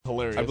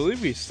hilarious. I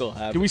believe we still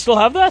have Do we still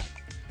have that?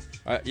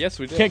 Yes,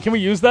 we do. Can we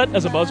use that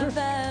as a buzzer?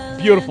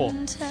 Beautiful.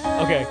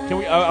 Okay, can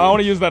we? I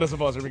want to use that as a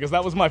buzzer because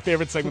that was my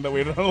favorite segment that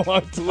we had done a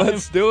long time.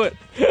 Let's do it.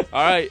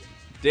 All right,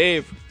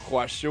 Dave,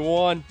 question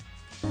 1.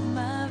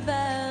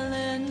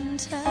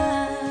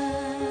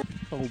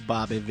 Oh,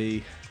 Bobby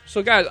V.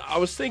 So, guys, I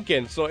was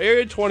thinking,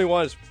 Area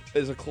 21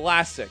 is a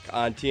classic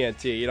on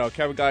TNT. You know,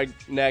 Kevin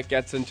Garnett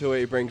gets into it.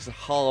 He brings the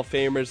Hall of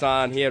Famers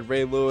on. He had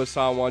Ray Lewis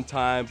on one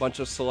time. A bunch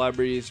of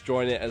celebrities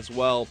join it as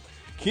well.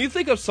 Can you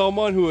think of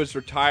someone who is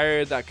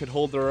retired that could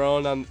hold their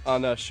own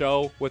on a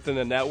show within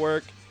the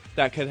network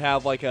that could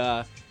have like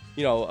a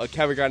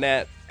Kevin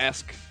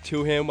Garnett-esque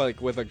to him,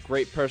 like with a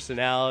great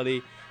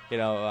personality? You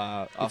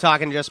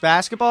talking just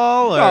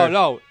basketball? Or?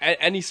 No,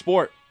 any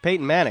sport.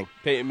 Peyton Manning.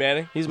 Peyton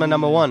Manning? He's my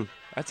number one.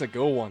 That's a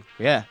good one.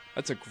 Yeah.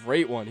 That's a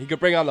great one. He could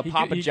bring on the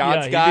Papa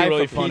John's he'd guy be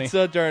really for funny.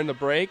 pizza during the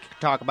break.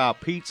 Talk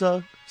about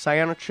pizza,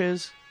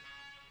 sandwiches.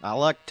 I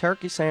like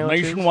turkey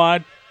sandwiches.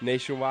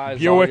 Nationwide is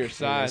Buick. on your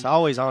side. It's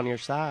always on your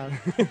side.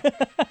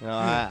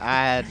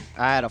 I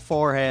had a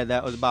forehead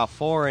that was about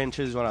 4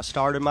 inches when I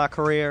started my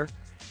career,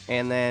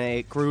 and then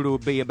it grew to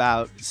be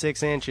about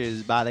 6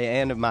 inches by the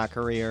end of my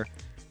career.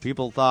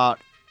 People thought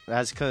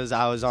that's because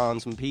I was on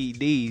some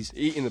PEDs.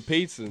 Eating the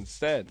pizza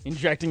instead.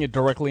 Injecting it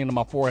directly into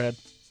my forehead.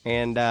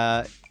 And,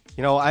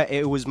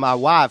 it was my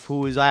wife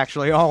who was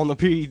actually on the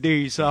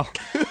PED, so,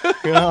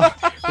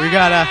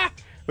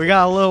 we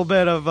got a little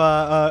bit of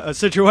a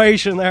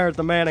situation there at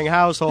the Manning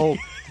household,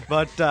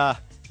 but,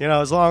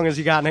 as long as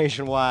you got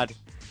Nationwide,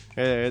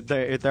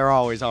 they're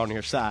always on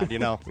your side, you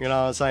know what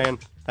I'm saying?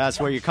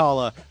 That's what you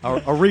call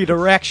a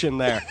redirection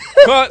there.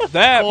 Cut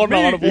that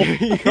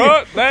meat.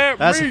 Cut that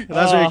meat.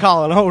 That's what you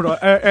call an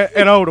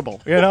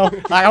audible,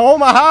 Like,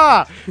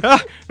 Omaha!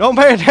 Don't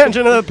pay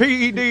attention to the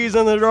PEDs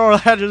in the drawer.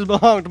 That just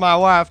belonged to my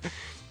wife.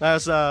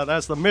 That's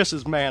the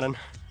Mrs. Manning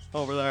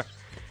over there.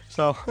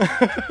 So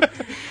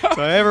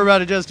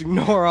everybody just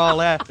ignore all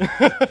that.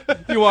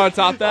 You want to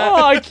top that? Oh,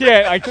 I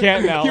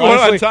can't now. You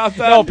want to top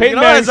that? No, Peyton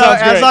Manning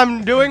sounds great. As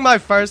I'm doing my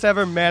first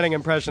ever Manning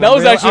impression, That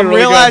was actually I'm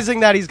really realizing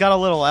that he's got a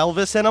little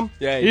Elvis in him.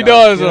 Yeah, He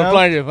does. You know?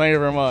 Thank you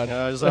very much.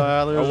 There's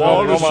I a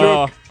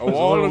want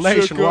little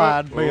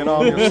Nationwide being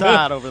on your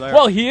side over there.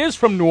 Well, he is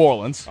from New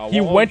Orleans.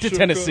 He want went to sugar.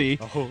 Tennessee,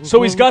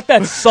 so he's got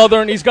that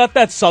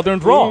southern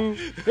drawl.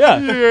 Yeah.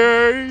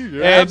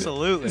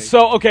 Absolutely.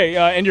 So, okay,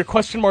 and your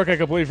question mark, I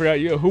completely forgot.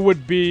 Who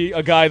would be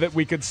a guy that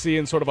we could see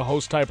in sort of a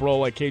host-type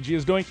role like KG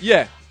is doing?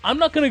 Yeah. I'm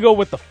not going to go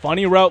with the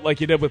funny route like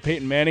you did with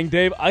Peyton Manning,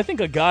 Dave. I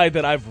think a guy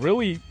that I've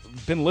really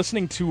been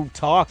listening to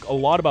talk a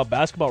lot about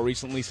basketball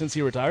recently since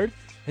he retired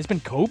has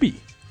been Kobe.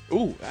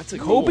 Ooh, that's a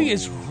good Kobe one.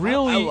 is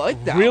really, I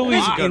like that really one.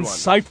 That's a good one.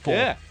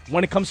 insightful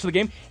when it comes to the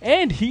game,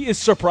 and he is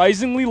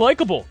surprisingly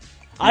likable.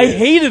 I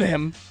hated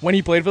him when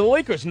he played for the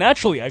Lakers.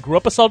 Naturally, I grew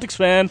up a Celtics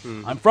fan.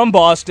 I'm from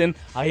Boston.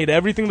 I hate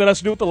everything that has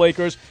to do with the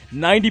Lakers.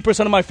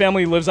 90% of my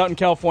family lives out in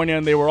California,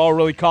 and they were all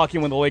really cocky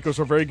when the Lakers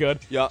were very good.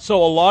 Yeah.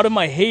 So a lot of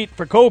my hate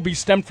for Kobe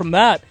stemmed from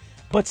that.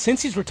 But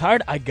since he's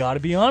retired, I got to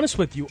be honest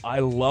with you. I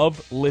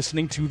love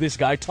listening to this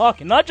guy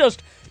talk, and not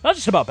just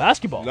about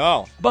basketball.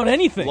 No. About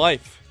anything.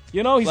 Life.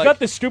 He's got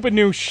this stupid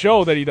new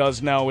show that he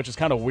does now, which is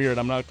kind of weird.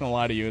 I'm not going to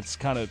lie to you. It's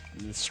kind of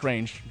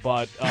strange,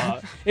 but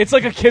it's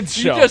like a kid's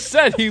show. You just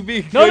said he'd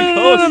be No,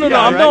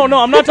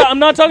 I'm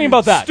not talking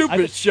about that.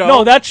 Stupid show.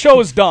 No, that show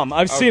is dumb.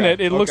 I've seen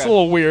it. It looks a okay.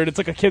 little weird. It's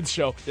like a kid's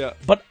show. Yeah.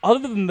 But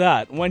other than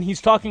that, when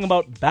he's talking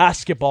about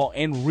basketball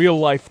and real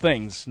life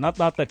things, not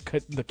that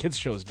the kids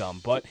show is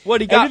dumb, but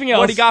What he got? everything else,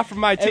 What he got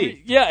from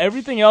IT?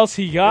 everything else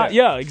he got.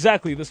 Yeah,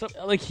 exactly. The stuff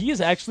like he is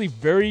actually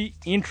very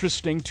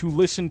interesting to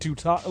listen to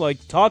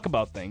talk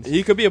about things.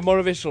 He could be a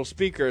motivational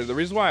speaker. The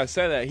reason why I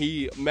say that,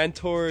 he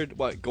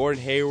mentored Gordon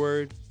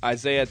Hayward,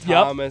 Isaiah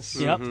Thomas.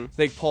 Yep. I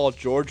think Paul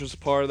George was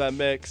part of that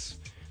mix.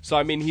 So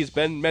I mean, he's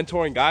been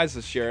mentoring guys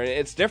this year, and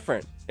it's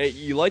different.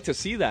 You like to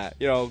see that,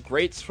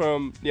 greats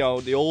from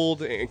the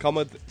old and come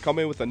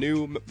in with a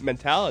new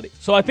mentality.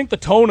 So I think the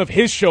tone of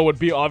his show would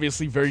be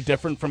obviously very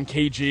different from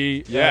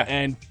KG. Yeah.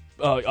 And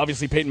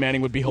obviously Peyton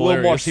Manning would be little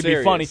more hilarious. He'd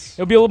be funny. It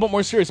would be a little bit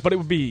more serious, but it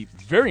would be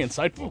very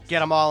insightful. Get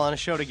them all on a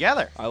show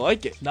together. I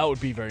like it. That would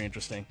be very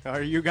interesting.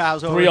 Are you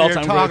guys over Three here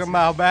all-time talking greats.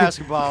 about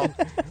basketball?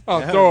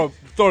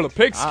 Throw the I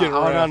pigskin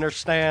don't around.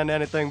 understand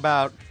anything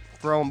about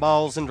throwing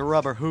balls into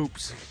rubber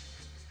hoops.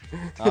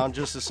 I'm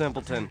just a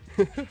simpleton.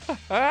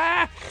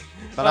 But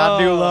I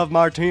do love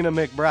Martina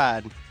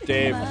McBride.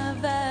 Dave. I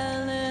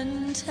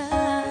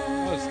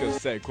was going to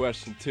say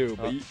question 2,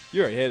 but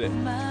you already hit it.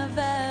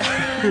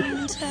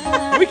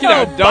 We can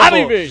have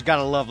double. She's got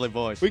a lovely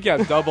voice. We can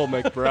have double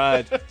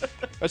McBride.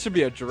 That should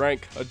be a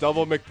drink. A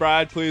double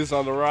McBride, please,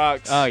 on the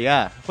rocks. Oh,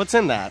 yeah. What's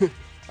in that?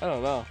 I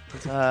don't know.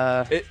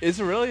 Is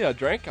it really a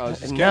drink? I was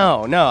just kidding.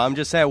 No. I'm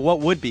just saying what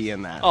would be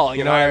in that. Oh,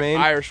 you know what I mean?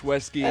 Irish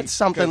whiskey. That's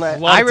something Good. like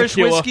Lot of Irish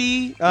tequila.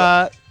 whiskey.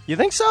 You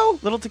think so?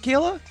 Little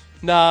tequila?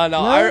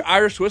 No,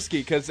 Irish whiskey,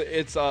 because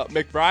it's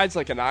McBride's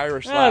like an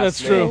Irish Yeah, last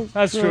that's name. true.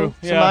 That's true.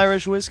 Some Yeah.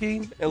 Irish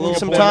whiskey, A little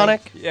some bit-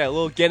 tonic. Yeah, a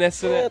little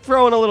Guinness in it.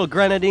 Throw in a little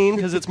grenadine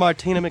because it's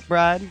Martina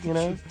McBride, you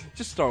know?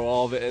 Just throw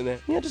all of it in there.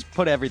 Yeah, just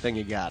put everything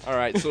you got. All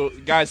right, so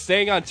guys,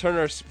 staying on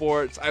Turner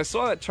Sports, I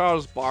saw that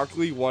Charles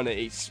Barkley won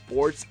a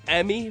Sports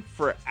Emmy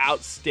for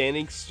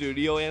Outstanding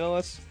Studio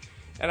Analyst,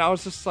 and I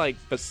was just like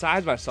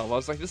beside myself. I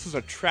was like, this is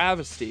a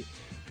travesty.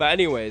 But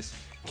anyways,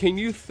 can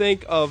you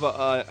think of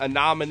a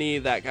nominee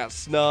that got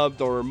snubbed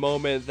or a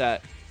moment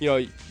that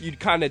you'd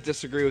kind of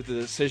disagree with the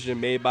decision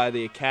made by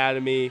the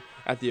Academy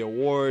at the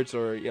awards,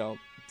 or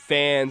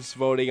fans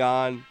voting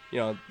on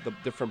the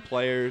different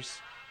players?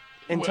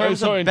 In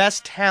terms of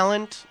best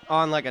talent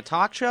on like a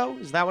talk show,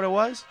 is that what it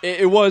was?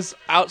 It was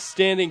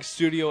Outstanding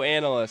Studio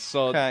Analyst.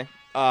 So, Okay.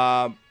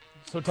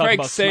 So talk Craig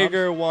about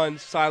Sager won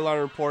sideline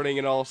reporting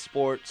in all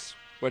sports,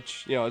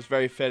 which is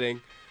very fitting,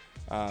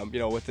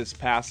 with his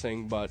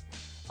passing. But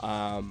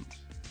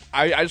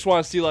I just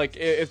want to see like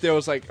if there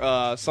was like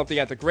something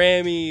at the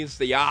Grammys,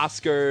 the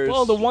Oscars.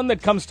 Well, the one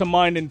that comes to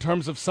mind in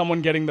terms of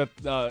someone getting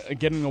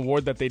an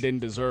award that they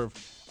didn't deserve.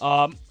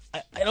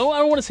 I don't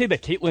want to say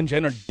that Caitlyn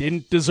Jenner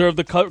didn't deserve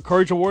the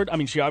Courage Award. I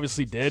mean, she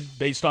obviously did,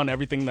 based on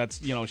everything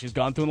that's she's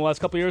gone through in the last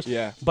couple of years.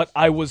 Yeah. But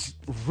I was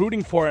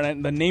rooting for her,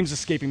 and the name's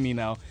escaping me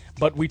now.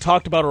 But we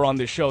talked about her on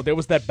this show. There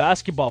was that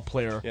basketball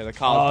player, the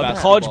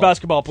college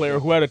basketball player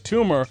who had a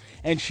tumor,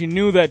 and she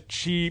knew that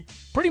she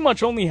pretty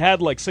much only had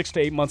like 6 to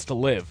 8 months to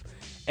live,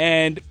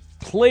 and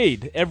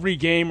played every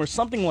game or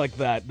something like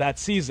that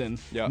season,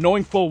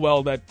 knowing full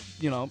well that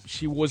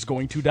she was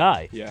going to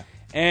die. Yeah.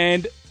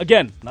 And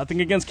again,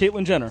 nothing against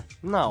Caitlyn Jenner.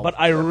 No, but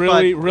I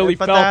really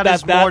but felt that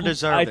is that more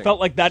deserving. I felt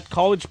like that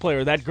college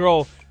player, that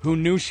girl who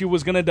knew she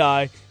was going to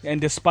die, and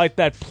despite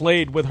that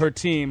played with her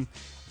team.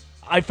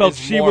 I felt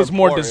she was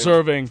more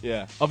deserving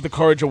of the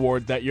Courage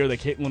Award that year that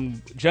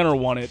Caitlyn Jenner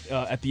won it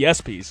at the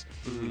ESPYs.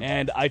 Mm-hmm.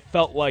 And I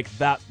felt like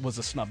that was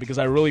a snub because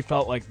I really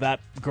felt like that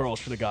girl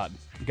should have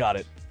got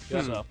it.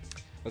 Yeah. So.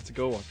 That's a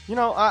good one.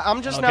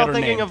 I'm just I'll now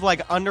thinking name. of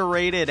like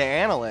underrated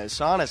analysts,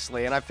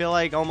 honestly, and I feel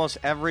like almost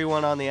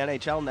everyone on the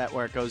NHL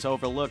Network goes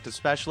overlooked,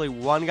 especially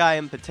one guy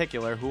in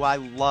particular who I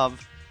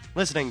love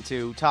listening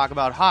to talk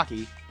about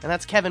hockey, and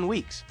that's Kevin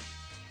Weeks.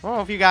 I don't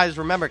know if you guys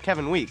remember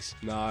Kevin Weeks.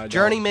 No, I don't.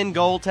 Journeyman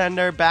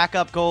goaltender,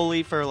 backup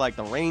goalie for like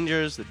the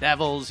Rangers, the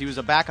Devils. He was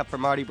a backup for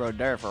Marty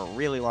Brodeur for a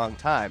really long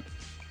time,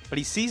 but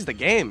he sees the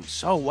game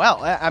so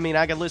well. I mean,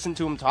 I could listen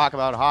to him talk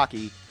about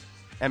hockey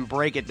and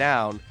break it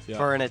down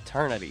for an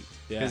eternity.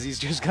 Because he's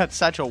just got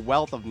such a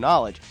wealth of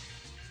knowledge.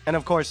 And,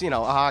 of course,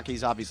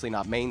 hockey's obviously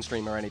not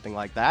mainstream or anything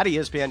like that.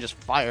 ESPN just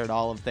fired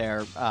all of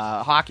their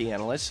hockey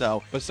analysts,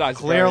 so besides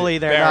clearly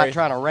Barry. they're not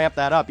trying to ramp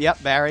that up.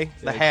 Yep, Barry,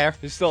 the hair.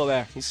 He's still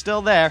there. He's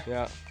still there.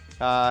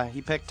 Yeah.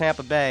 He picked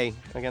Tampa Bay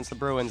against the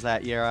Bruins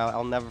that year.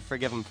 I'll never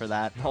forgive him for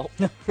that.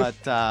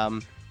 But,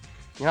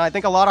 I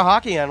think a lot of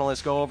hockey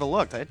analysts go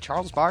overlooked.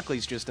 Charles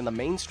Barkley's just in the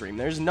mainstream.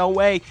 There's no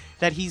way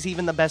that he's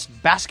even the best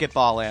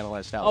basketball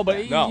analyst out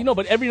there.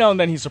 But every now and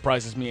then he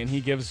surprises me, and he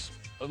gives,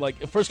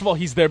 first of all,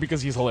 he's there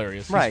because he's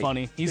hilarious. He's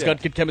funny. He's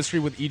got good chemistry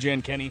with EJ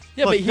and Kenny.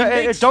 Yeah, Look, but he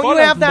makes don't fun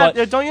you have of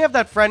that? Don't you have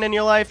that friend in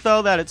your life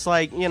though that it's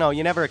like you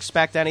never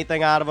expect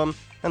anything out of them,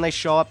 and they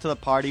show up to the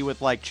party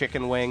with like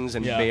chicken wings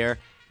and beer.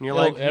 And you're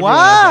like, everyone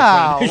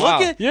wow, has that friend.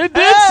 look at You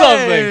did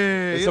something.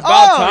 It's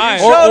about time.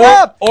 You showed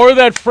up. Or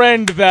that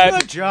friend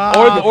that, Good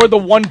job. or the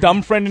one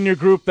dumb friend in your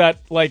group that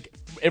like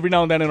every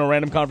now and then in a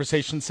random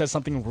conversation says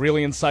something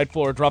really insightful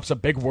or drops a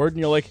big word, and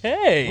you're like,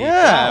 hey,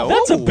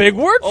 that's a big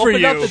word for Opened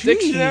you. up the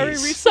dictionary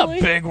Jeez. recently.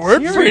 That's a big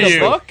word for Read a you.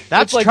 book?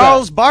 That's It's like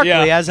Charles that. Barkley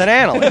Yeah. as an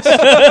analyst.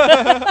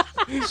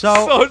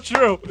 So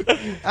true.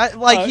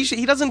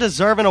 He doesn't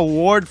deserve an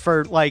award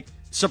for like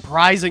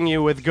surprising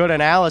you with good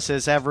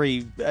analysis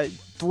every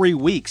 3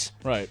 weeks.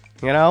 Right.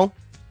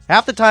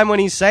 Half the time when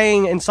he's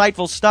saying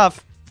insightful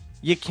stuff,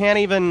 you can't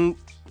even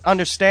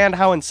understand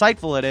how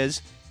insightful it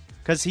is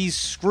because he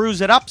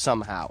screws it up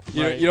somehow.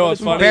 You know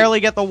what's You funny? barely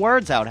get the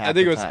words out half I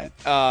think the it was time.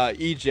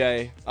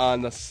 EJ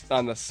on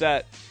the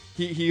set.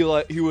 He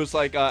was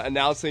like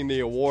announcing the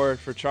award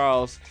for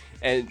Charles,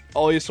 and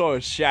all you saw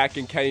was Shaq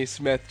and Kenny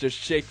Smith just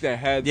shake their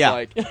heads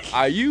like,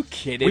 "Are you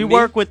kidding We me?"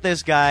 work with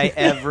this guy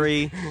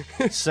every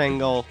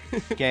single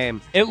game.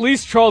 At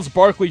least Charles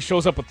Barkley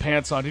shows up with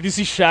pants on. Did you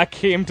see Shaq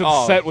came to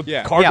the set with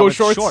cargo Yeah, with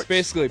shorts? shorts.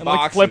 basically And like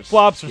boxers.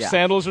 flip-flops or Yeah.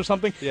 sandals or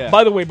something. Yeah.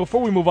 By the way, before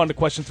we move on to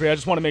question 3, I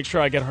just want to make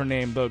sure I get her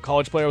name. The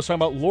college player I was talking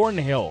about, Lauren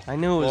Hill. I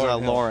knew it was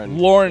Lauren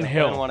Hill. Lauren I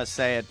Hill. didn't want to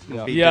say it.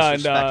 And be Yeah,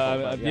 and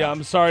disrespectful, but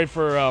I'm sorry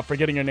for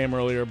forgetting your name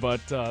earlier, but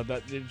what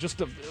a She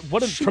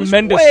was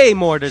tremendous, way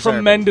more deserving.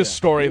 tremendous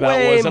story that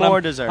Way was. And more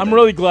I'm, deserving. I'm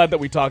really glad that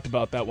we talked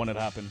about that when it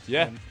happened.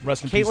 Yeah. And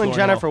rest in peace, Caitlyn Lauren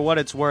Jenner, Hill. for what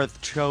it's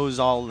worth, chose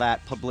all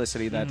that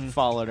publicity that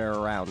followed her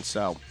around.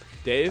 So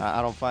Dave,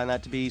 I don't find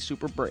that to be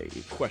super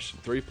brave. question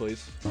 3,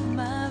 please.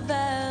 My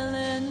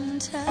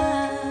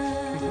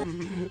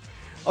Valentine.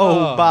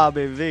 Oh,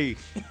 Bobby V.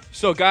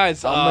 So,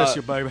 guys, I miss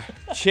you, baby.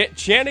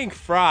 Channing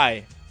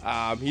Frye,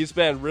 he's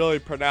been really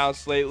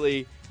pronounced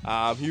lately.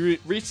 He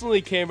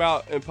recently came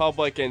out in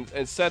public and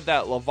said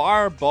that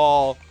LeVar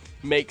Ball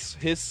makes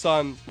his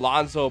son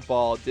Lonzo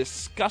Ball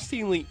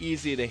disgustingly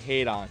easy to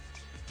hate on.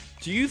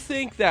 Do you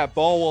think that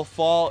Ball will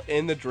fall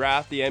in the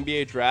draft, the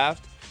NBA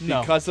draft,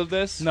 No. because of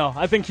this? No,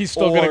 I think he's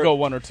still going to go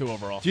 1 or 2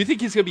 overall. Do you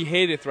think he's going to be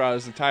hated throughout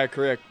his entire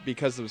career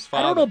because of his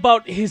father? I don't know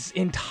about his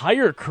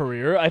entire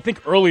career. I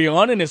think early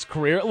on in his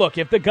career, look,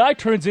 if the guy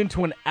turns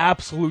into an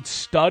absolute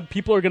stud,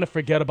 people are going to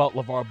forget about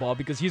LeVar Ball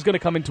because he's going to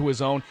come into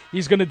his own.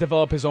 He's going to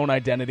develop his own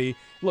identity.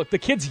 Look, the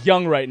kid's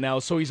young right now,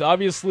 so he's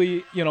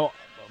obviously,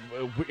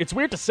 it's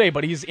weird to say,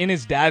 but he's in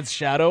his dad's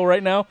shadow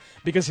right now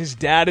because his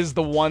dad is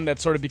the one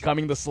that's sort of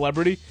becoming the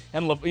celebrity.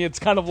 And it's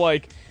kind of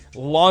like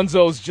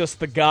Lonzo's just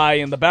the guy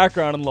in the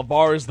background and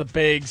LeVar is the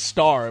big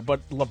star,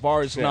 but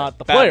LeVar is not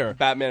the player.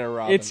 Batman and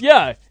Robin.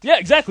 Yeah,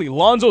 exactly.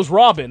 Lonzo's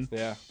Robin.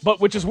 Yeah. But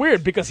which is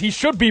weird because he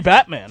should be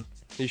Batman.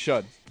 He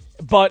should.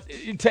 But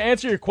to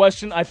answer your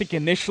question, I think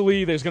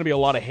initially there's going to be a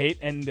lot of hate,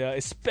 and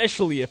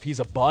especially if he's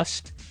a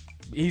bust,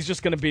 he's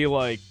just going to be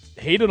like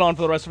hated on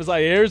for the rest of his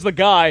life. Here's the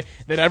guy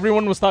that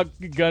everyone was thought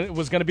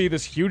was going to be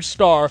this huge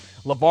star.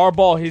 LeVar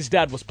Ball, his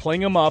dad, was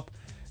playing him up.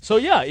 So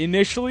yeah,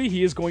 initially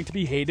he is going to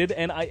be hated,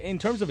 and in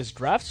terms of his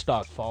draft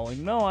stock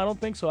falling, no, I don't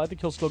think so. I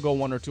think he'll still go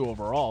 1 or 2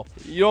 overall.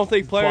 You don't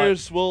think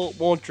players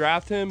won't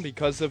draft him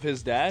because of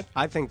his dad?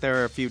 I think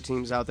there are a few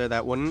teams out there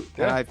that wouldn't,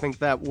 Yeah. and I think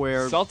that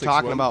we're Celtics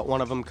talking wouldn't. about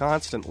one of them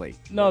constantly.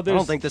 No, I there's-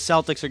 don't think the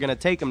Celtics are going to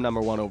take him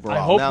number 1 overall. I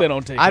hope Now, they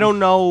don't take I him. don't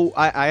know.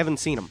 I haven't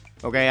seen him.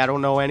 Okay, I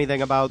don't know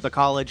anything about the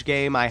college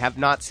game. I have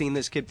not seen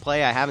this kid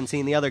play. I haven't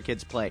seen the other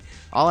kids play.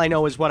 All I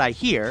know is what I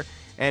hear,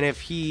 and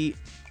if he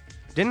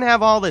didn't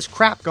have all this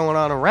crap going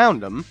on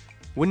around him,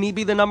 wouldn't he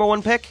be the number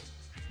 1 pick?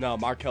 No,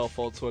 Markelle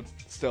Fultz would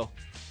still.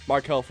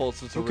 Markelle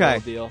Fultz is a Okay. real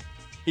deal.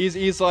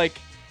 He's like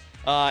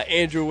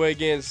Andrew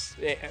Wiggins,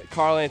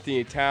 Karl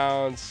Anthony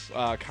Towns,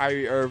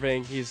 Kyrie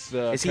Irving. He's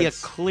the Is he a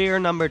clear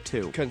number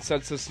 2?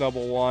 consensus number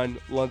 1.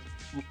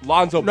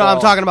 Lonzo No, Ball.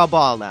 I'm talking about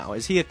Ball now.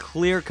 Is he a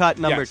clear-cut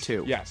number Yes,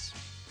 2?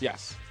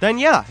 Yes. Then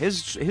yeah,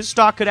 his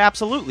stock could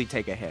absolutely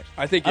take a hit.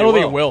 I think I don't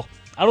think it will.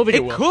 I don't think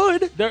it It will.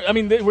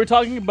 could. We're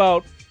talking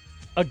about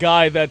a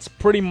guy that's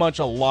pretty much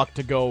a lock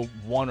to go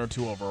 1 or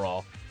 2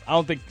 overall. I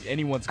don't think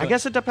anyone's I going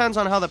guess it depends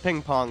on how the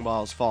ping pong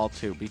balls fall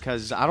too,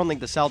 because I don't think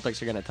the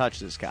Celtics are going to touch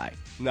this guy.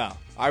 No,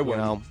 I You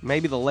wouldn't. know,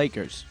 maybe the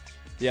Lakers.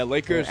 Yeah,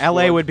 Lakers.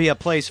 LA would be a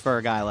place for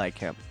a guy like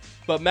him.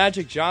 But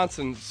Magic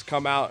Johnson's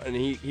come out and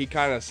he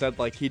kind of said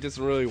like he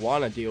doesn't really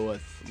want to deal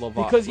with LeVar.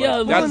 Because, yeah,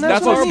 Like, well,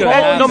 that's what I what's mean. gonna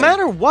happen. No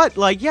matter what,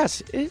 like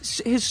yes,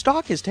 his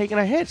stock is taking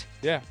a hit.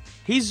 Yeah.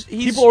 He's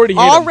People already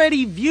hate him.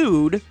 already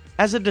viewed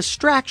as a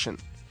distraction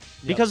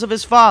because of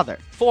his father.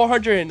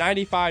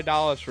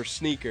 $495 for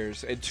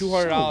sneakers and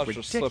 $200 for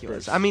ridiculous.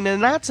 slippers. I mean,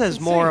 and that says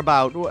more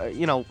about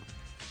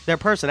their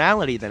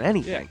personality than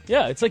anything.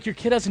 Yeah, it's like your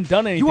kid hasn't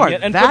done anything You are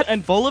yet.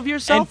 that full of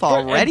yourself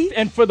already?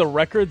 And for the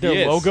record, He their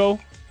is. logo,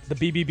 the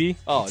BBB,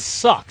 Oh, it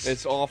sucks.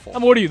 It's awful. I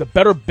mean, what are you, the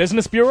Better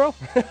Business Bureau?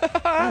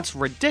 That's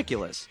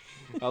ridiculous.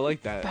 I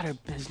like that. Better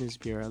Business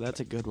Bureau. That's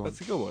a good one.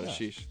 That's a good one,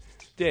 Sheesh.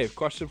 Dave,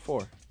 question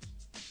 4.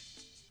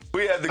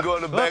 We had to go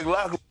in the back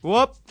locker.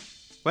 Whoop.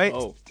 Wait.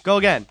 Oh. Go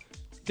again.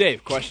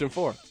 Dave, question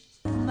 4.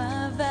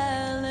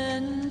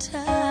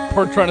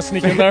 Perk trying to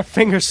sneak in there.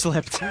 Finger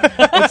slipped.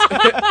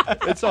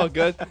 It's all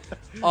good.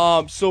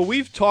 So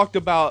we've talked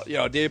about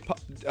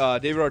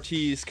David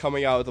Ortiz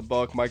coming out with a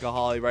book, Michael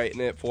Hawley writing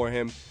it for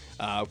him,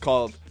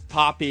 called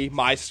Poppy,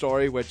 My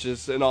Story, which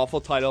is an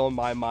awful title in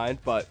my mind,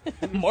 but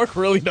Mark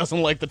really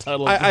doesn't like the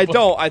title of I the book.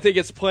 don't. I think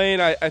it's plain.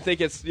 I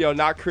think it's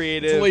not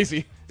creative. It's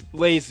lazy.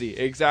 Lazy,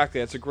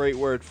 exactly. That's a great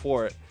word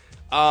for it.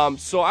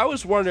 So I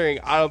was wondering,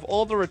 out of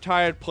all the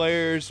retired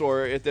players,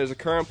 or if there's a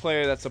current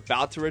player that's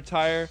about to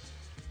retire,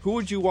 who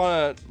would you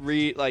want to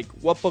read? Like,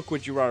 what book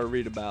would you want to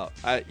read about?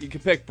 You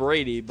could pick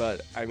Brady,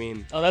 but I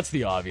mean, Oh, that's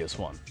the obvious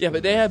one. yeah,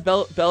 but they have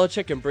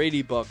Belichick and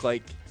Brady book.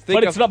 Like,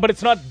 But it's not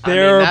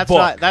their that's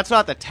book. That's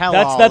not the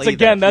tell-all. That's either.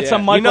 again, that's Yeah. a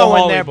You Michael You know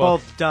when Hawley they're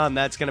book. both done,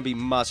 that's going to be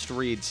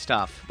must-read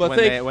stuff. But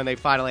when they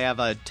finally have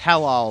a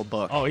tell-all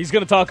book. Oh, he's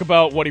going to talk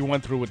about what he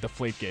went through with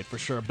Deflategate for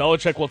sure.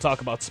 Belichick will talk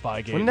about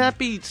Spygate. Wouldn't that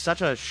be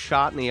such a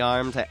shot in the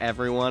arm to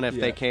everyone if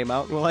Yeah. they came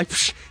out and were like,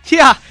 "Psh,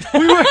 yeah,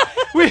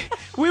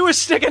 we were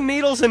sticking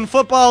needles in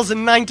footballs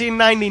in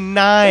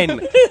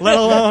 1999, let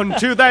alone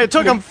 2000. It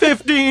took them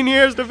 15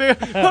 years to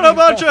figure. What a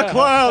bunch of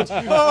clowns!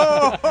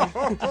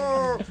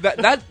 Oh.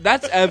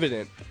 that's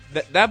evident.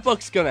 That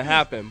book's gonna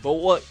happen. But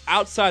what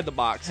outside the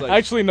box? Like,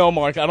 Actually, no,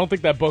 Mark. I don't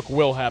think that book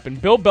will happen.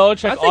 Bill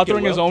Belichick I think it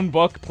authoring his will. own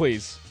book,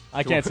 please.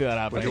 I can't see that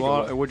happening.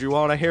 Would you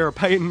want to hear a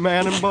Peyton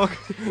Manning book?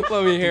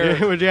 let me hear. it.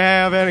 Would you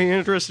have any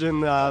interest in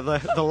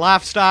the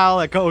lifestyle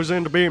that goes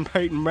into being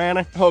Peyton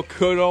Manning? Oh,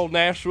 good old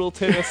Nashville,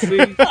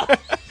 Tennessee.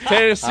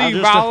 Tennessee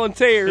I'm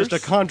Volunteers.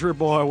 Just a country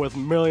boy with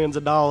millions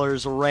of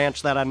dollars, a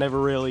ranch that I never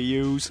really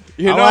use.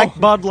 You I know- like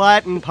Bud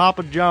Light and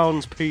Papa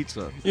John's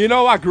pizza.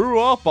 I grew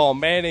up on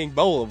Manning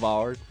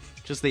Boulevard.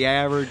 Just the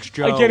average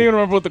Joe. I can't even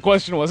remember what the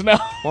question was now.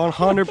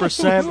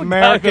 100% I'd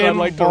American,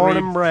 like to born read.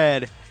 and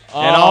bred.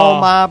 And all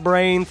my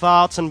brain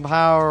thoughts and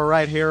power are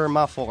right here in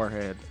my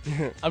forehead.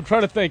 I'm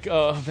trying to think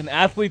of an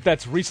athlete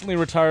that's recently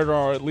retired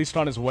or at least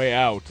on his way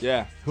out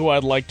Yeah. who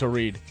I'd like to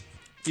read.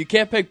 You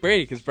can't pick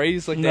Brady because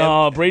Brady's like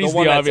Brady's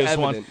one the that's obvious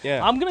one. evident.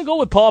 Yeah. I'm gonna go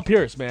with Paul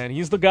Pierce, man.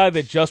 He's the guy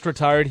that just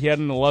retired. He had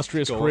an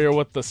illustrious Go on. career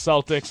with the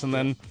Celtics, and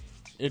then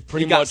it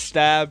pretty He got much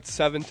stabbed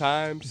 7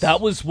 times.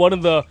 that was one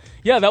of the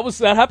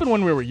that happened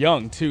when we were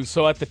young too.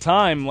 So at the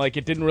time, like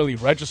it didn't really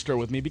register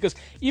with me because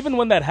even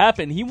when that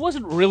happened, he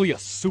wasn't really a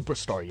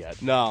superstar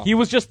yet. No. he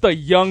was just the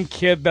young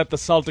kid that the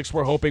Celtics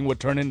were hoping would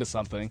turn into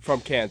something.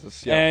 from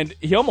Kansas. Yeah. And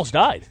he almost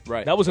died.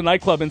 Right. That was a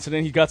nightclub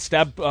incident. He got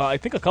stabbed, I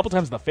think, a couple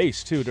times in the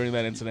face too during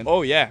that incident.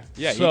 oh yeah,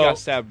 yeah. So- he got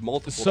stabbed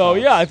multiple So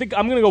times. yeah, I think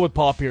I'm gonna go with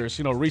Paul Pierce.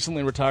 You know,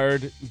 recently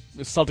retired,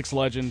 Celtics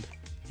legend.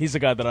 He's the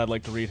guy that I'd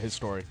like to read his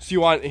story. So you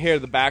want to hear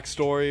the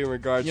backstory in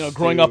regards? You know,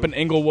 growing to, up in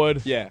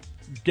Inglewood, Yeah,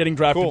 getting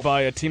drafted Cool.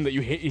 by a team that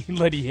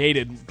that he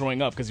hated growing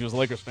up because he was a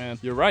Lakers fan.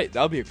 you're right.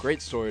 That would be a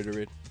great story to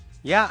read.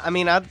 Yeah, I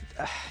mean,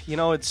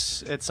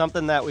 it's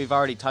something that we've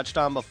already touched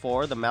on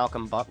before, the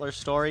Malcolm Butler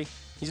story.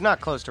 He's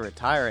not close to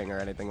retiring or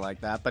anything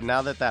like that, but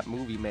now that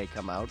movie may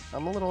come out,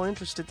 I'm a little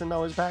interested to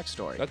know his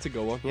backstory. That's a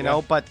good one. You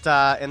know, but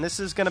and this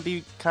is going to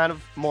be kind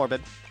of morbid.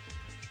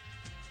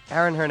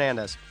 Aaron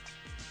Hernandez.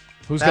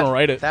 Who's gonna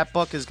write it? That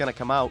book is going to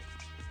come out.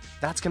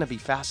 That's going to be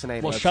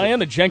fascinating. Well,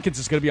 Cheyenne Jenkins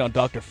is gonna be on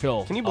Dr.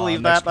 Phil. Can you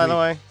believe next that, by the week.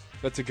 way?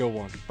 that's a good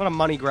one. What a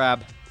money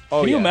grab.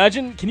 Oh, Can you yeah.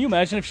 imagine? Can you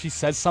imagine if she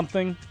says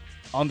something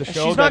on the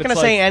show? She's that not going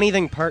it's to say like-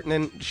 anything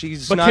pertinent.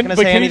 She's But not can, going to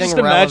but say can you anything just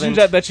imagine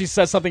relevant. that she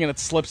says something and it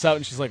slips out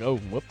and she's like, "Oh,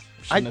 whoop."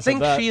 I shouldn't have said think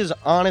that. she is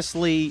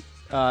honestly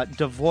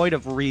devoid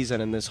of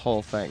reason in this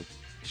whole thing.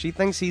 She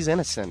thinks he's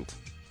innocent.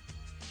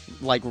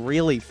 Like,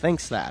 really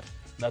thinks that.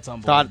 That's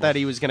unbelievable. Thought that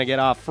he was going to get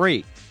off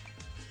free.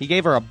 He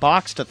gave her a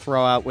box to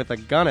throw out with a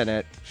gun in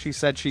it. She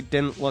said she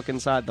didn't look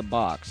inside the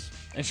box.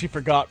 and she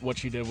forgot what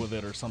she did with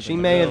it or something. She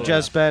like may that. have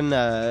just been,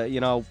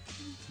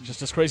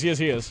 just as crazy as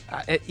he is.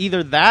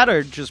 either that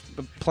or just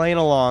playing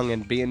along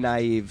and being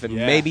naive and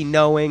Yeah. maybe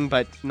knowing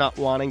but not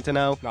wanting to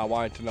know. Not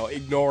wanting to know,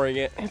 ignoring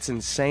it. It's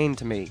insane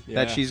to me Yeah.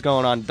 that she's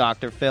going on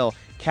Dr. Phil,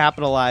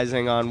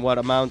 capitalizing on what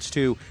amounts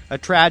to a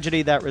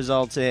tragedy that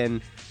results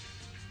in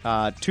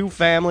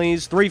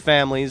 3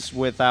 families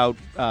without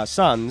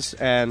sons,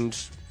 and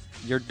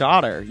your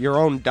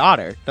own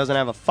daughter, doesn't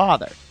have a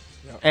father.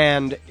 Yeah.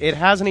 And it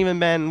hasn't even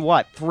been,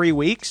 3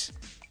 weeks?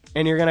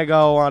 And you're going to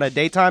go on a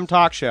daytime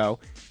talk show,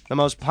 the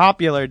most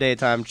popular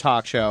daytime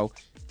talk show,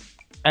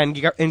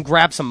 and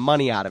grab some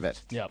money out of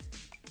it. Yep.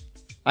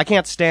 I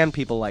can't stand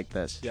people like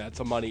this. Yeah, it's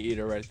a money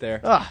eater right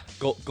there. Ugh.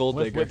 Gold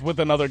With, digger. with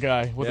another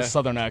guy with Yeah. a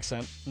southern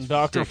accent.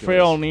 Dr. ridiculous.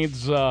 Phil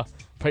needs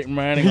Peyton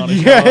Manning on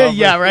his Yeah, show.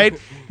 yeah, right?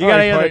 You got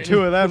to Sorry, get the Peyton.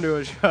 2 of them to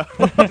a show.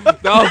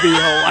 That would be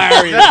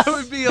hilarious. That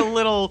would be a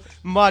little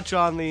much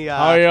on the.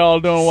 How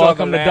y'all doing?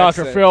 Welcome to Southern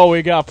Dr. accent. Phil.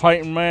 We got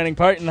Peyton Manning.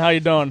 Peyton, how you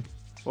doing?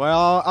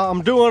 Well,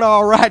 I'm doing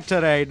all right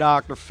today,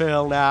 Dr.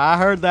 Phil. Now, I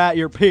heard that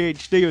your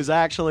PhD was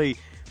actually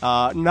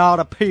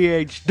not a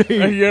PhD.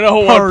 You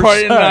know what, per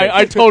Peyton? se.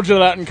 I told you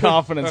that in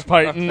confidence,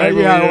 Peyton. Maybe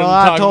we Yeah, didn't well,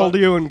 I talk told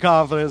about- you in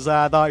confidence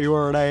that I thought you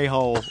were an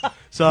a-hole.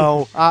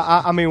 So,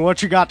 I mean,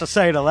 what you got to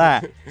say to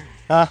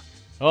that?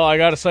 Oh, I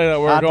got to say that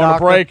we're Hi, going doctor.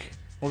 to break.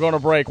 We're going to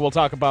break. We'll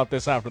talk about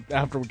this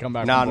after we come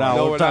back. No, from break. No,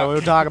 we'll we're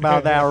not. talk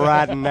about that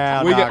right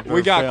now, we got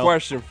Dr. Phil.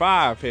 question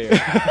 5 here.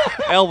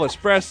 Elvis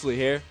Presley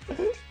here.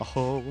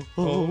 Oh,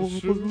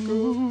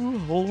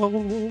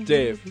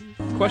 Dave,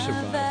 question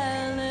 5.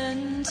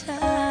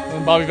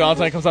 And Bobby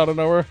Valentine comes out of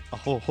nowhere.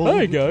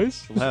 Hey,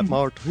 guys. Let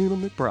Martina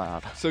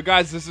McBride. So,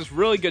 guys, there's this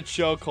really good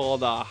show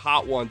called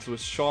Hot Ones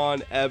with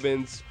Sean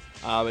Evans.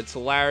 It's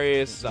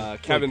hilarious.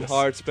 Kevin this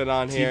Hart's been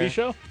on here. TV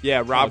show?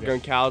 Yeah, Rob Okay.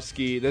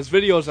 Gronkowski. There's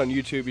videos on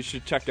YouTube. You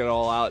should check it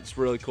all out. It's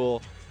really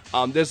cool.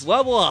 There's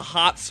level of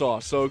hot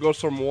sauce, so it goes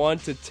from 1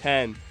 to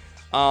 10.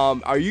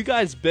 Are you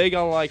guys big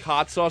on like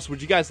hot sauce?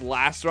 Would you guys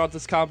last throughout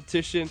this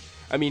competition?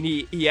 I mean,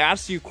 he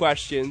asks you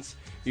questions.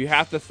 You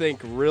have to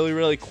think really,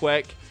 really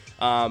quick.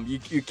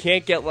 You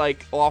can't get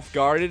like off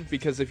guarded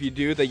because if you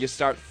do, then you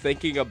start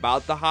thinking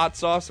about the hot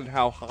sauce and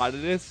how hot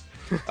it is.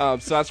 So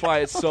that's why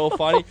it's so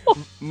funny.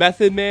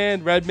 Method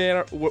Man,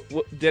 Redman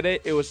did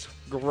it. It was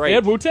great. They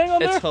had Wu-Tang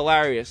on It's there?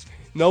 hilarious.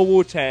 No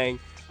Wu-Tang.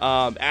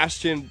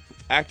 Acton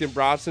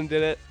Bronson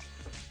did it.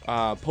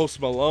 Post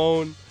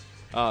Malone.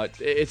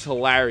 It's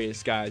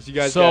hilarious, guys. You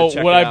guys So gotta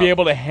check would it I out. be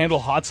able to handle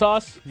hot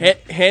sauce?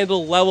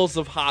 Handle levels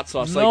of hot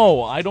sauce?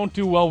 No, I don't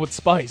do well with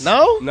spice.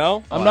 No? Like, no.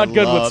 I'm Oh, not I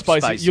good with love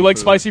spicy. You like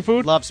food. spicy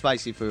food? Love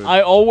spicy food.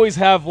 I always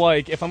have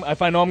like if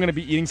I know I'm going to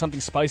be eating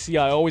something spicy,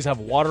 I always have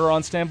water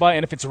on standby,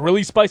 and if it's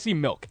really spicy,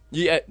 milk.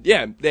 Yeah.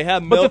 They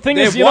have But milk. the thing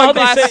they is, have you know one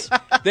how they glass.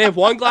 They have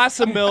 1 glass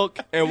of milk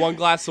and 1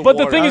 glass of But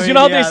water. the thing is, I you know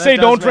how mean, yeah, they say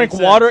that don't does drink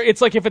make water. sense.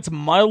 It's like if it's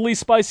mildly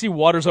spicy,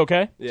 water's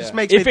okay. Yeah. Just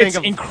makes If me it's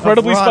think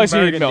incredibly of Ron spicy,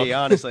 you Burgundy, know.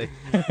 honestly.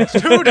 It's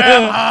too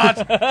damn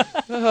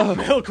hot.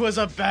 Milk was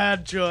a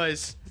bad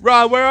choice.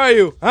 Ron, where are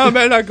you? I'm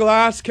in a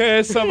glass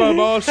case of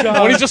emotion.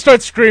 When he just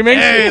starts screaming,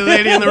 Hey,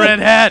 lady in the red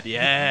hat.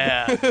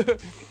 Yeah.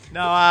 No,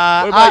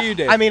 What about you,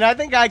 Dave? I mean, I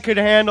think I could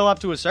handle up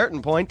to a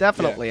certain point,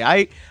 definitely.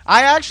 I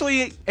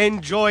actually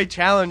enjoy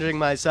challenging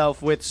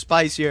myself with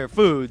spicier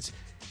foods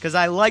because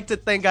I like to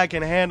think I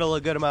can handle a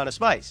good amount of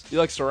spice. You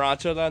like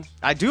sriracha then?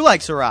 I do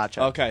like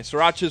sriracha. Okay,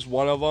 sriracha's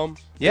one of them.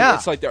 Yeah.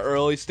 It's like the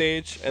early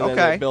stage, and then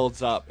Okay. it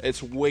builds up.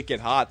 It's wicked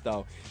hot,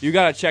 though. You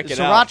got to check it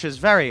out. Sriracha's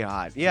very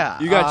hot, yeah.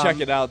 You gotta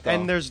check it out, though.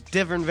 And there's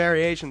different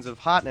variations of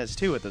hotness,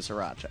 too, with the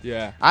sriracha.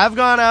 Yeah. I've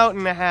gone out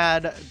and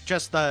had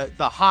just the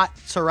hot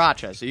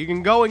sriracha. So you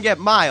can go and get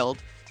mild,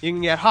 you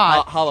can get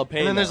hot, Jalapeno.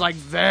 and then there's, like,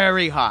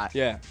 very hot.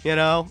 Yeah. You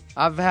know?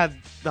 I've had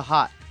the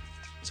hot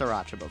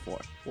sriracha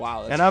before.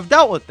 Wow. And I've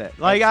dealt with it.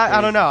 Like, that's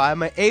I don't know.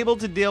 I'm able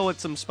to deal with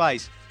some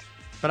spice.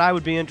 But I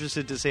would be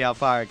interested to see how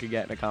far I could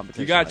get in a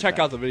competition. You got to like check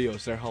that. out the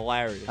videos. They're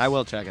hilarious. I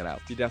will check it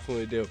out. You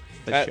definitely do.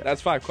 For sure.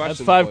 That's 5 questions.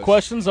 That's 5 boys.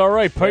 questions. All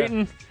right,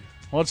 Peyton,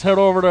 let's head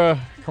over to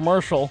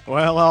commercial.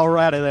 Well,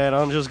 alrighty then.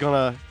 I'm just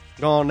gonna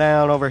go on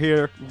down over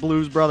here.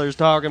 Blues Brothers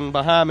talking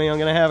behind me. I'm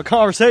gonna have a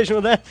conversation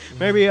with them.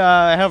 Maybe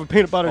have a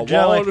peanut butter I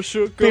jelly, want a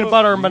sugar. peanut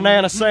butter and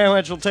banana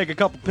sandwich. We'll take a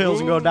couple pills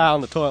and go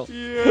down the toilet.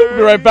 We'll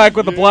be right back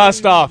with the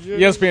blast off.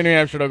 ESPN New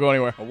Hampshire. Don't go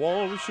anywhere. I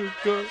want a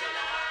sugar.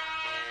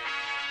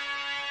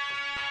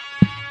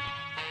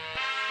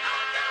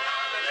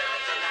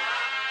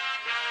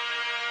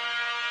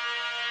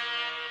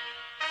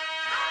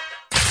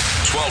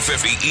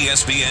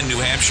 ESPN New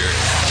Hampshire,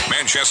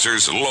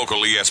 Manchester's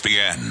local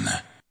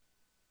ESPN.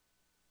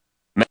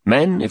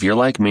 Men, if you're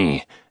like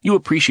me, you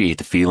appreciate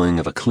the feeling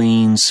of a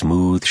clean,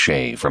 smooth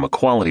shave from a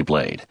quality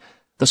blade.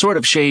 The sort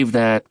of shave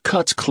that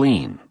cuts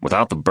clean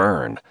without the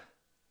burn.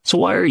 So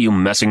why are you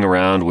messing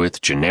around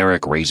with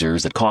generic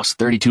razors that cost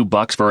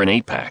 $32 for an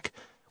 8-pack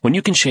when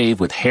you can shave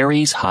with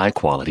Harry's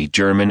high-quality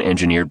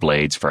German-engineered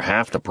blades for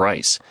half the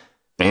price?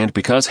 And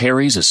because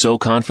Harry's is so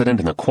confident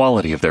in the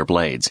quality of their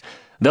blades,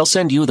 they'll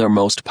send you their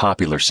most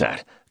popular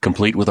set,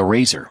 complete with a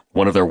razor,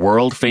 one of their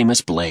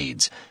world-famous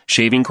blades,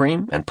 shaving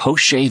cream, and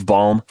post-shave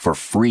balm for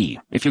free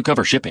if you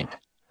cover shipping.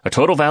 A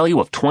total value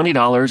of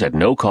 $20 at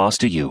no cost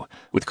to you,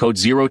 with code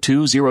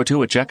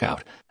 0202 at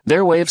checkout.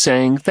 Their way of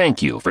saying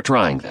thank you for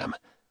trying them.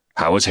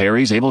 How is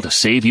Harry's able to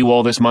save you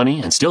all this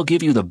money and still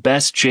give you the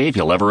best shave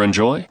you'll ever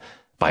enjoy?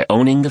 By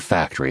owning the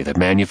factory that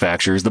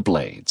manufactures the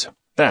blades.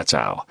 That's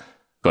how.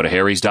 Go to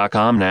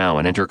harrys.com now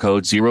and enter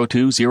code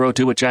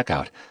 0202 at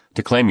checkout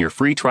to claim your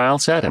free trial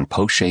set and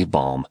post-shave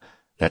balm.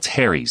 That's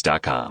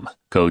harrys.com.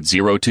 Code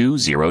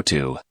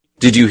 0202.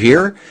 Did you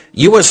hear?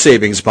 U.S.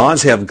 savings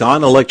bonds have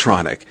gone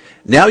electronic.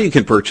 Now you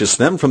can purchase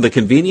them from the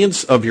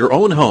convenience of your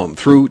own home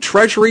through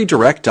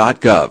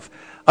treasurydirect.gov,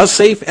 a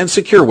safe and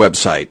secure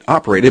website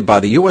operated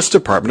by the U.S.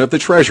 Department of the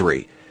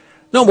Treasury.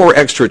 No more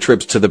extra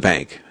trips to the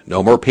bank.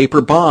 No more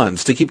paper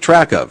bonds to keep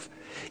track of.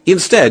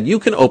 Instead, you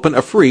can open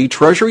a free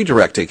Treasury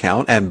Direct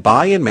account and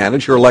buy and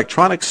manage your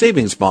electronic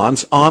savings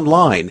bonds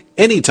online,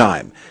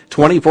 anytime,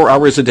 24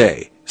 hours a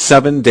day,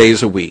 7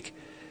 days a week.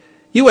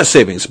 U.S.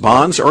 savings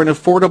bonds are an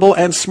affordable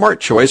and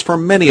smart choice for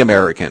many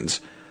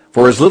Americans.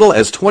 For as little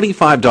as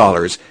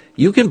 $25,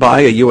 you can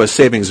buy a U.S.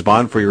 savings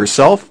bond for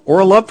yourself or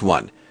a loved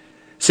one.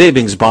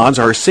 Savings bonds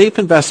are safe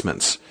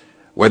investments.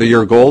 Whether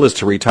your goal is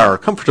to retire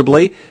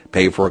comfortably,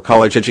 pay for a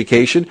college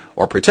education,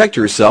 or protect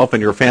yourself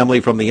and your family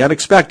from the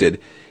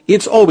unexpected,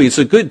 it's always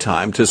a good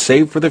time to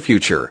save for the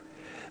future.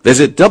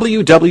 Visit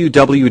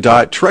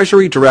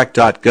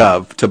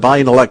www.treasurydirect.gov to buy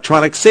an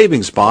electronic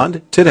savings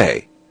bond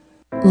today.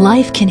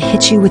 Life can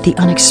hit you with the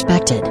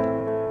unexpected.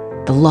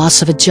 The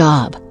loss of a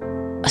job,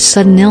 a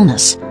sudden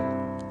illness,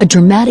 a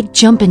dramatic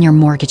jump in your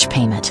mortgage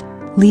payment,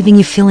 leaving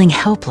you feeling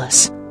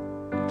helpless,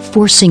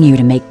 forcing you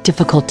to make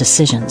difficult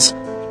decisions.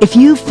 If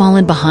you've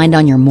fallen behind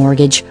on your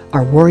mortgage,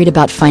 are worried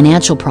about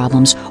financial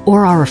problems,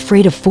 or are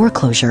afraid of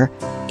foreclosure,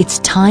 it's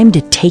time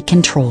to take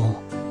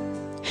control.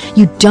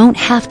 You don't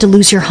have to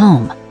lose your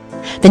home.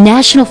 The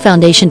National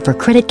Foundation for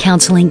Credit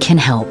Counseling can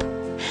help.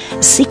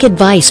 Seek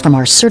advice from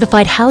our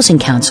certified housing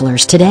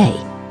counselors today.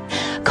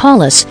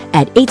 Call us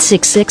at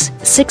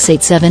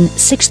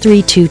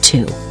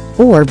 866-687-6322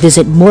 or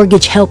visit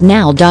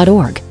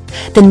mortgagehelpnow.org.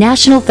 The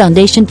National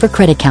Foundation for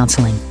Credit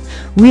Counseling.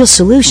 Real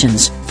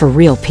solutions for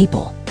real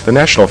people. The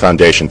National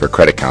Foundation for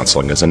Credit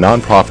Counseling is a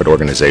nonprofit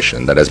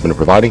organization that has been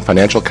providing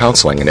financial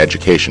counseling and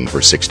education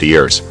for 60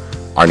 years.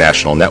 Our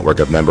national network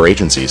of member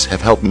agencies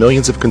have helped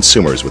millions of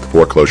consumers with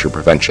foreclosure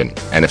prevention.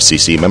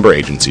 NFCC member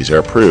agencies are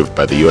approved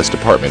by the U.S.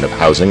 Department of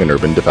Housing and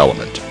Urban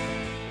Development.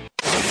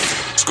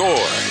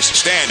 Scores,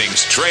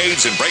 standings,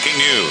 trades, and breaking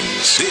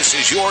news. This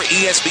is your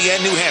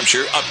ESPN New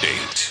Hampshire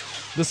update.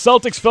 The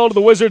Celtics fell to the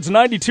Wizards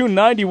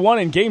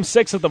 92-91 in Game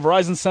 6 at the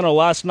Verizon Center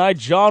last night.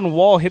 John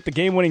Wall hit the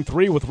game-winning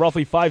three with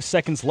roughly 5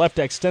 seconds left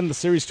to extend the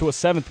series to a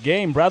 7th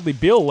game. Bradley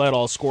Beal led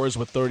all scorers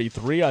with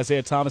 33.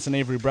 Isaiah Thomas and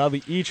Avery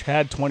Bradley each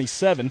had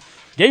 27.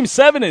 Game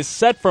 7 is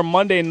set for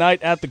Monday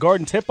night at the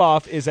Garden.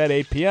 Tip-off is at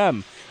 8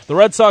 p.m. The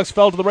Red Sox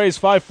fell to the Rays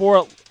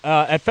 5-4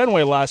 at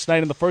Fenway last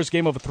night in the first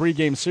game of a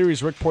 3-game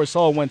series. Rick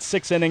Porcello went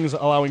 6 innings,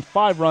 allowing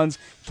 5 runs,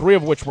 3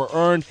 of which were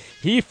earned.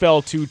 He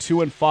fell to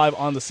 2-5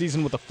 on the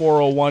season with a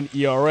 4.01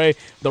 ERA.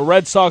 The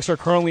Red Sox are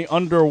currently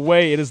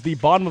underway. It is the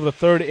bottom of the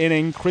 3rd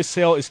inning. Chris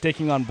Sale is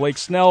taking on Blake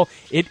Snell.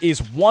 It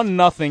is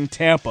 1-0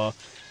 Tampa.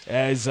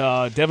 as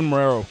Devin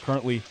Marrero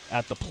currently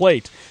at the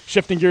plate.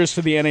 Shifting gears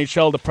to the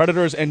NHL, the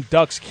Predators and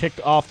Ducks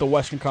kicked off the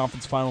Western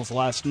Conference Finals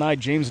last night.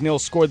 James Neal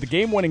scored the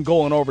game-winning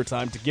goal in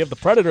overtime to give the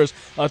Predators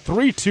a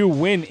 3-2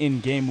 win in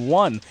Game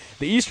 1.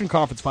 The Eastern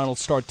Conference Finals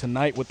start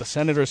tonight with the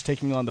Senators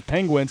taking on the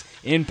Penguins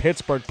in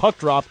Pittsburgh. Puck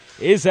drop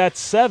is at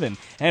 7.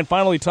 And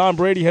finally, Tom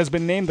Brady has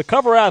been named the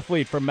cover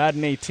athlete for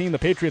Madden 18. The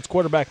Patriots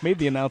quarterback made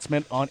the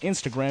announcement on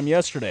Instagram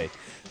yesterday.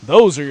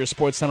 Those are your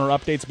SportsCenter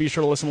updates. Be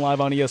sure to listen live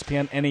on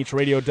ESPN,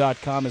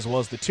 NHRadio.com, as well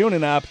as the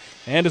TuneIn app.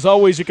 And as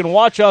always, you can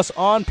watch us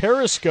on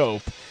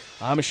Periscope.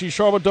 I'm Ashish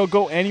Sharma. Don't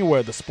go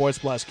anywhere. The Sports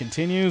Blast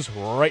continues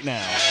right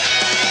now.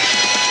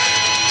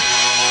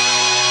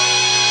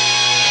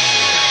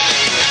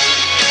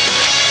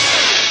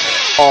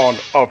 On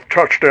of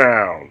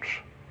touchdowns.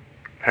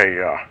 Hey,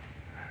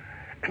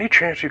 any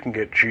chance you can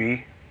get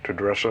G to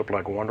dress up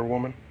like Wonder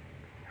Woman?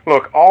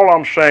 Look, all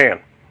I'm saying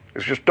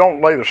is just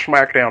don't lay the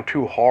smack down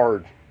too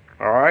hard,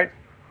 all right?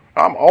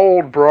 I'm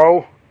old,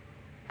 bro.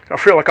 I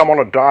feel like I'm on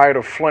a diet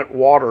of Flint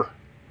water.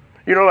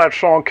 You know that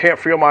song, Can't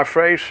Feel My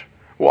Face?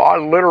 Well, I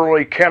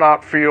literally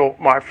cannot feel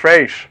my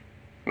face,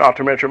 not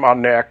to mention my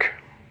neck,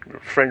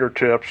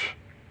 fingertips.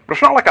 But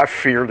it's not like I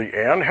fear the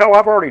end. Hell,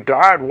 I've already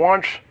died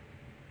once.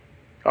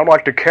 I'm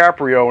like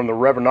DiCaprio in The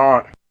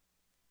Revenant.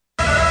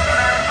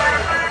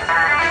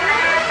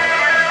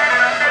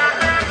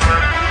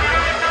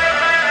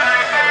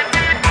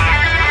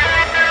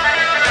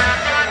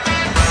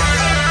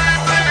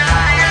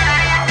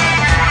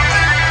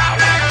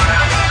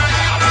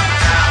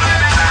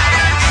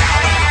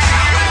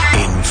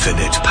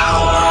 Infinite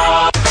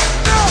power.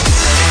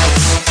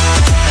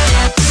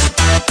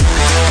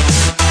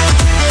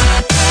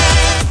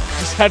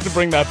 Just had to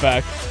bring that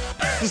back.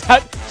 Just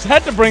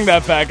had to bring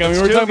that back. I mean,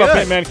 we were talking about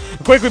Peyton Manning.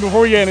 Quickly,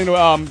 before we get into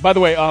by the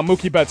way,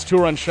 Mookie Betts,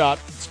 2-run shot.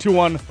 It's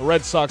 2-1,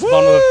 Red Sox,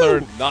 bottom of the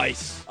third.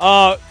 Nice.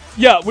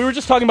 Yeah, we were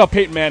just talking about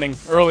Peyton Manning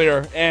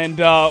earlier, and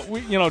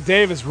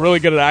Dave is really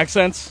good at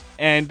accents,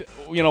 and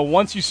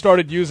once you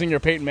started using your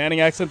Peyton Manning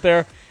accent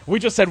there, we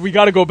just said we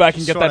got to go back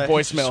and get that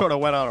voicemail. Sort of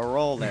went on a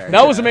roll there.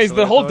 That was amazing.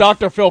 The whole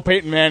Dr. Phil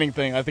Peyton Manning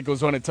thing, I think,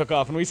 was when it took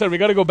off, and we said we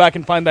got to go back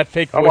and find that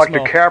fake I'm voicemail.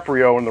 like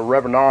DiCaprio in The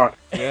Revenant.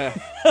 Yeah.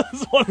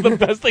 That's one of the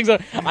best things.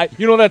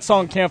 That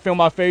song "Can't Feel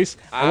My Face"?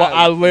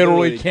 I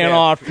literally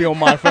cannot feel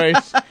my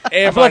face.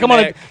 I feel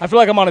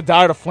like I'm on a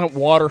diet of Flint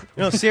water.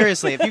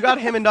 Seriously, if you got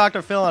him and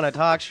Dr. Phil on a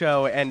talk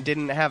show and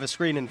didn't have a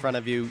screen in front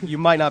of you, you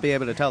might not be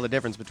able to tell the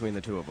difference between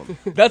the two of them.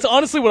 That's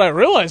honestly what I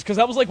realized, because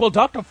I was like, well,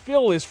 Dr.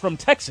 Phil is from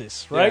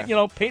Texas, right?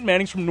 Yeah. Peyton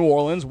Manning's from New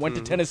Orleans, went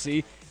to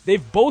Tennessee.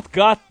 They've both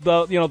got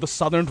the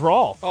southern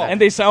drawl, Oh.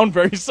 and they sound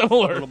very A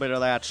similar. little bit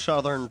of that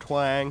southern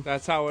twang.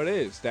 That's how it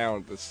is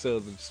down the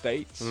southern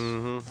states.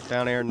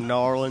 Down here in New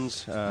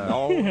Orleans. New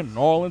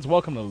Orleans,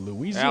 welcome to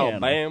Louisiana.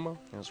 Alabama.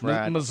 That's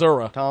right.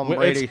 Missouri. Tom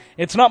Brady.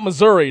 It's not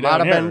Missouri down Might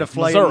have here. been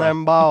deflating Missouri.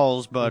 them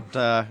balls, but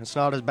it's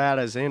not as bad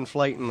as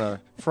inflating the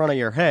front of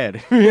your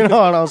head. You know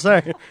what I'm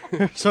saying?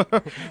 So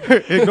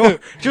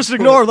just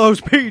ignore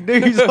those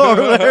PDs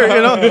over there.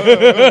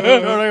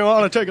 Don't even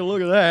want to take a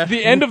look at that.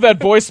 The end of that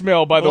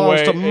voicemail, by the way,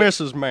 Belongs to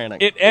Mrs. Manning.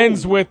 it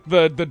ends with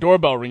the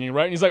doorbell ringing,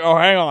 right? And he's like, "Oh,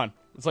 hang on."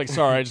 It's like,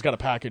 "Sorry, I just got a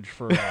package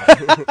for."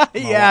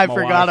 I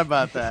forgot wife.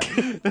 about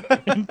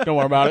that. Don't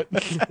worry about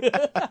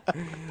it.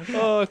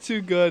 Oh,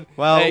 too good.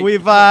 Well, Hey, we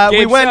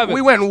Game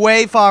 7. went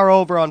way far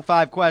over on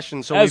 5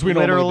 questions, so As we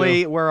normally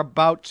literally do. we're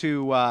about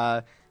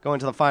to go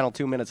into the final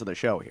 2 minutes of the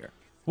show here.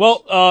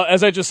 Well,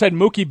 as I just said,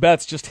 Mookie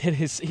Betts just hit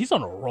he's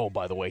on a roll,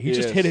 by the way. He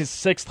just is. hit his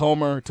 6th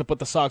homer to put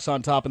the Sox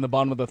on top in the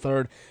bottom of the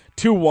third.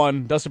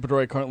 2-1. Dustin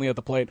Pedroia currently at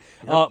the plate.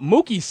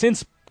 Mookie,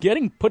 since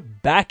getting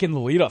put back in the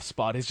leadoff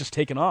spot, has just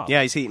taken off.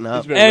 Yeah, he's heating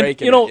up. He's been And,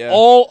 raking it, yeah.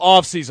 all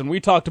offseason, we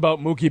talked about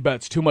Mookie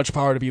Betts, too much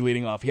power to be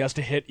leading off. He has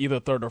to hit either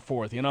third or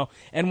fourth,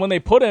 And when they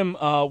put him,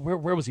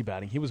 where was he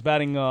batting? He was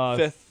batting...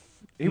 Fifth.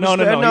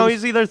 No,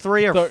 he's either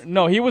 3 or...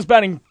 No, he was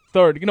batting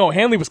third. No,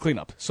 Hanley was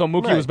cleanup, so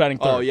Mookie Right. was batting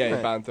third. Oh, yeah, he's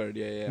bound third.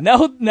 Yeah.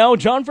 Now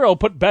John Farrell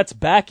put Betts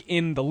back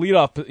in the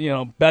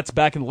leadoff, Betts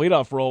back in the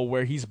leadoff role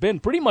where he's been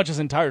pretty much his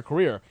entire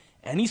career,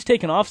 and he's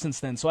taken off since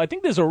then. So I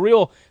think there's a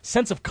real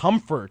sense of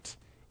comfort,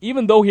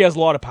 even though he has a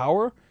lot of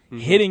power,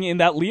 hitting in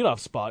that leadoff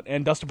spot.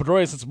 And Dustin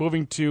Pedroia, since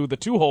moving to the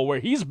 2-hole where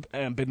he's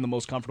been the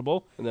most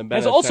comfortable, And then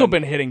has also Benintendi.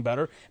 been hitting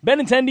better.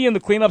 Benintendi in the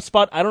cleanup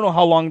spot, I don't know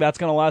how long that's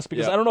going to last,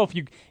 because Yeah. I don't know if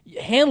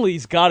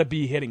Hanley's got to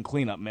be hitting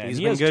cleanup, man. He's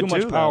He been has good too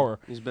much too, power.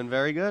 though. He's been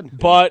very good.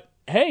 But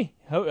hey,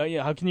 how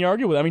can you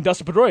argue with it? I mean,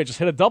 Dustin Pedroia just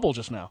hit a double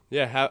just now.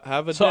 Yeah,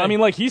 have a So, day. I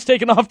mean, he's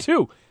taken off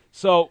too.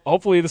 So,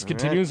 hopefully this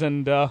continues,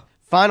 and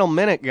Final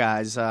minute,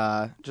 guys.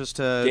 Just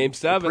to Game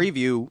 7.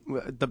 preview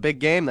the big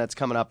game that's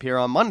coming up here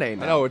on Monday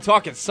now. I know, we're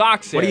talking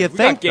Sox here. What do you We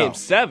think, got Game though?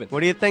 7.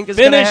 What do you think is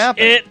going to finish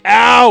happen? it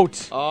out.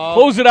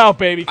 Close it out,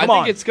 baby. Come I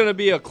on. think it's going to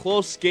be a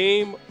close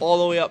game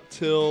all the way up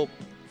till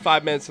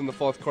 5 minutes in the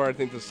fourth quarter. I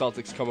think the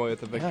Celtics come away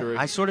with the victory.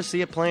 I sort of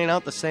see it playing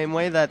out the same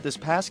way that this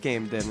past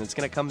game did, and it's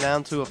going to come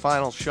down to a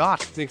final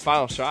shot. I think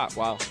final shot.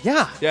 Wow.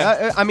 Yeah.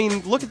 Yeah. I mean,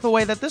 look at the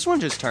way that this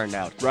one just turned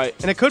out. Right.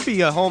 And it could be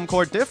a home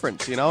court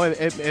difference,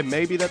 It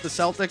may be that the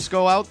Celtics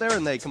go out there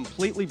and they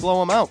completely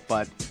blow them out,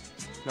 but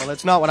No,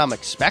 that's not what I'm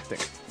expecting.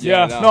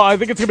 Yeah, no, I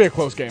think it's going to be a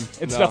close game.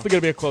 It's No. definitely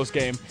going to be a close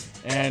game.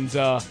 And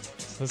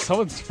is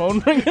someone's phone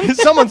ringing?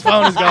 Someone's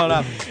phone is going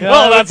up.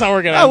 Well, that's how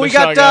we're going to end we the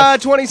show, got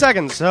guys. 20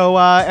 seconds. So,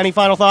 any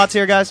final thoughts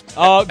here, guys?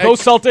 Go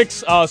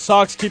Celtics.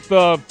 Sox keep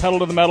the pedal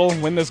to the metal,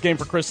 win this game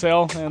for Chris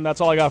Sale, and that's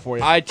all I got for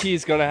you. IT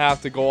is going to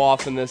have to go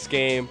off in this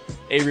game.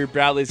 Avery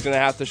Bradley's going to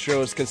have to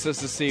show his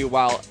consistency,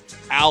 while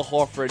Al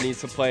Horford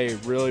needs to play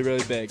really,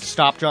 really big.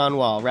 Stop John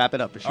Wall. Wrap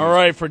it up. Ashish. All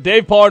right, for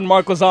Dave Pard and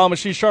Mark Lazal and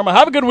Ashish Sharma,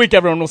 have a good week,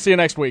 everyone. We'll see you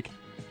next week.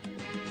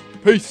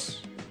 Peace.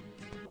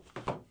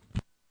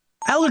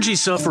 Allergy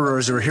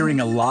sufferers are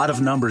hearing a lot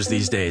of numbers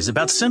these days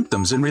about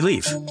symptoms and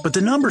relief. But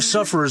the number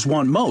sufferers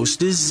want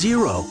most is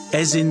 0,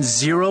 as in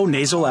 0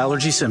 nasal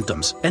allergy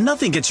symptoms. And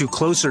nothing gets you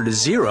closer to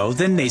 0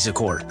 than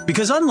Nasacort.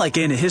 Because unlike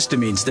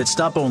antihistamines that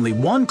stop only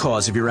one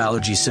cause of your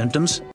allergy symptoms,